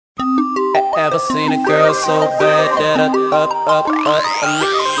Ever seen a girl so bad that a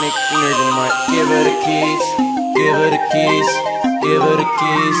nigga might give her the keys, give her the keys, give her the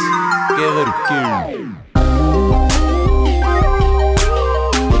keys, give her the keys.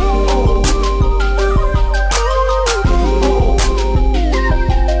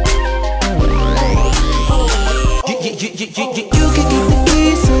 You can get the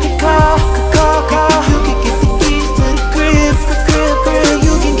keys to the car. You can get the keys to the crib.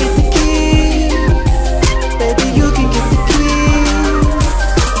 You can get the keys, baby. You can get the keys.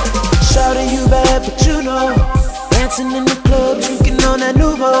 Shawty, you bad, but you know, dancing in the club, drinking on that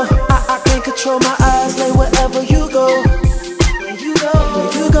Nouveau. I can't control my eyes, lay wherever you go. Where you go,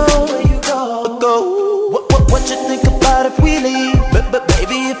 where you go, where you go. What you think about if we leave? But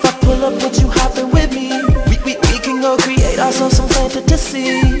baby, if I pull up, would you hoppin' with me? We can go create ourselves some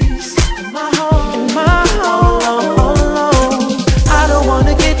fantasies. In my home, all alone. I don't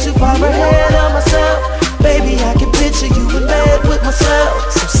wanna get too far ahead of myself. Baby, I can picture you in bed with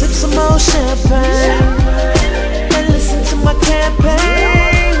myself. So sip some more champagne and listen to my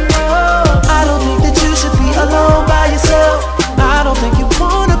campaign. Oh, I don't think that you should be alone by yourself. I don't think you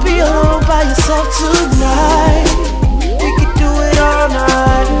wanna be alone by yourself tonight. We could do it all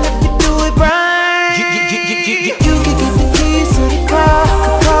night if you do it right. You can get the keys to the car.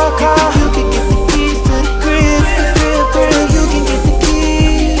 You can get the keys to the crib. You can get the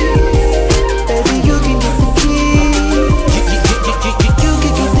keys, baby. You can get the keys. You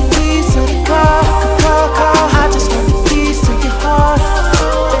can get the keys to the car. I just want the keys to your heart,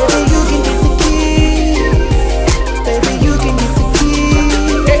 baby. You can get the keys, baby. You can get the keys.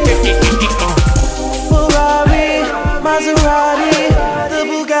 Ferrari, Maserati, the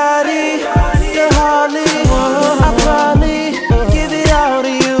Bugatti, the Harley. I probably give it all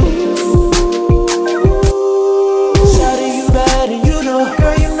to you. Shawty, you bad and you know,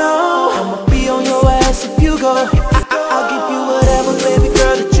 girl, you know I'ma be on your ass if you go. I'll give you whatever, baby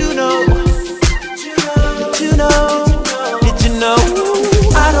girl, that you know. That you know, did you know?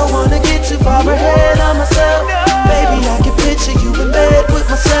 I don't wanna get too far ahead of myself. Baby, I can picture you in bed with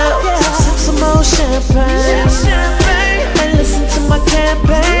myself. Sip some more champagne and listen to my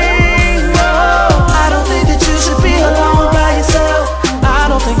campaign. I don't think that you should be alone by yourself. I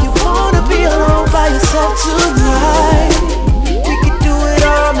don't think you wanna be alone by yourself tonight. We could do it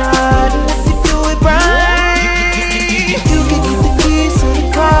all night if you do it right. You can get the keys to the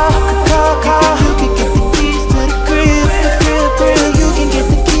car. You can get the keys to the crib. You can get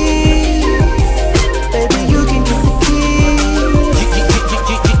the keys, baby. You can get the keys.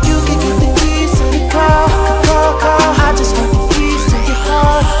 You can get the keys to the car. I just want the keys to your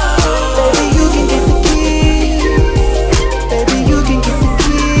heart, baby. You can get the keys, baby. You can get the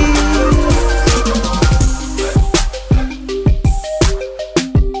keys.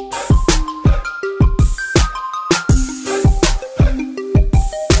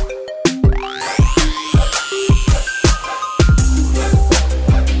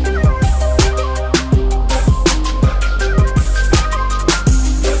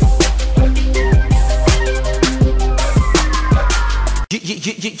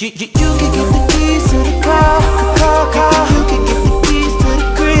 You can get